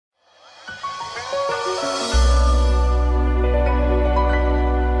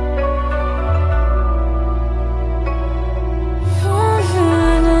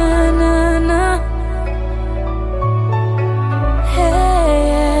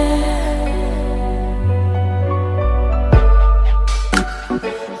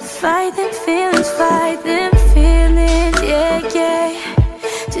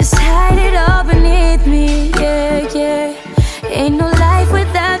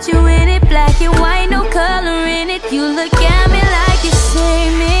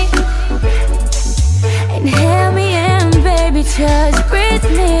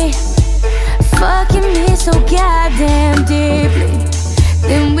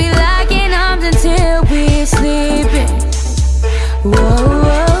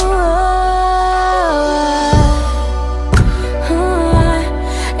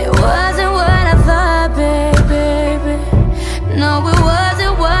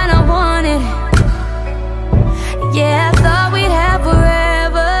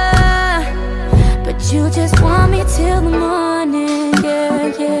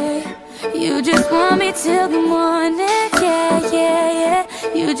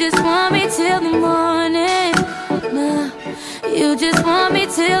You just want me till the morning. No, you just want me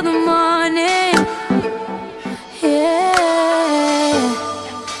till the morning. Yeah,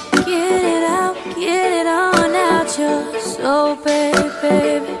 get it on out your soul,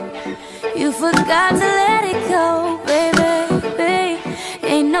 baby. You forgot to let it go, baby.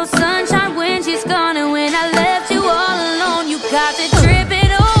 Ain't no sunshine when she's gone, and when I left you all alone, you got to trip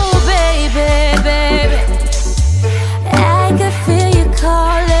it, oh baby. I could feel you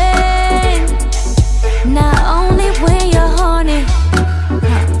calling, not only when you're horny,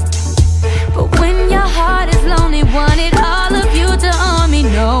 but when your heart is lonely. Wanted all of you to own me.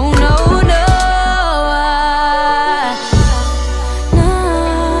 No, no, no.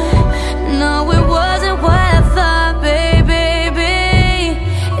 No, it wasn't what I thought, baby.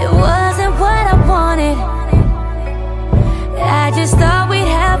 It wasn't what I wanted. I just thought we'd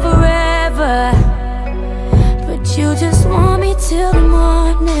have forever, but you just want me till the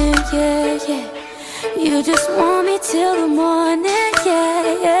morning, yeah. You just want me till the morning,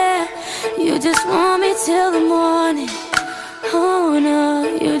 yeah. You just want me till the morning. Oh no,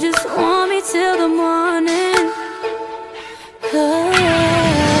 you just want me till the morning. Oh, yeah.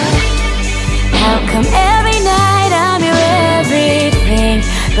 How come every night I'm your everything,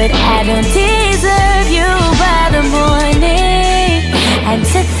 but I don't deserve you by the morning? And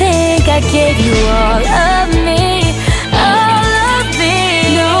to think I gave you all of me, all of me.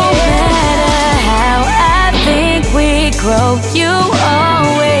 No matter how I think we grow, you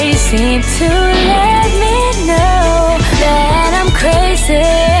always seem to let me know that I'm crazy.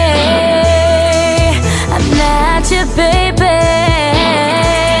 I'm not your baby.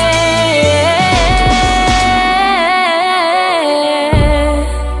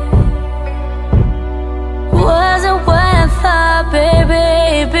 Wasn't what I thought,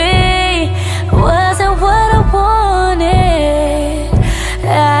 baby. Wasn't what I wanted.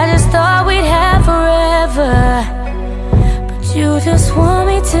 I just thought we'd have forever, but you just want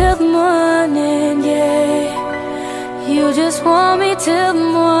me till the morning, yeah. You just want me till the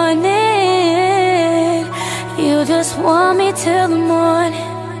morning. You just want me till the morning.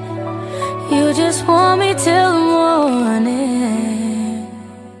 You just want me till the morning.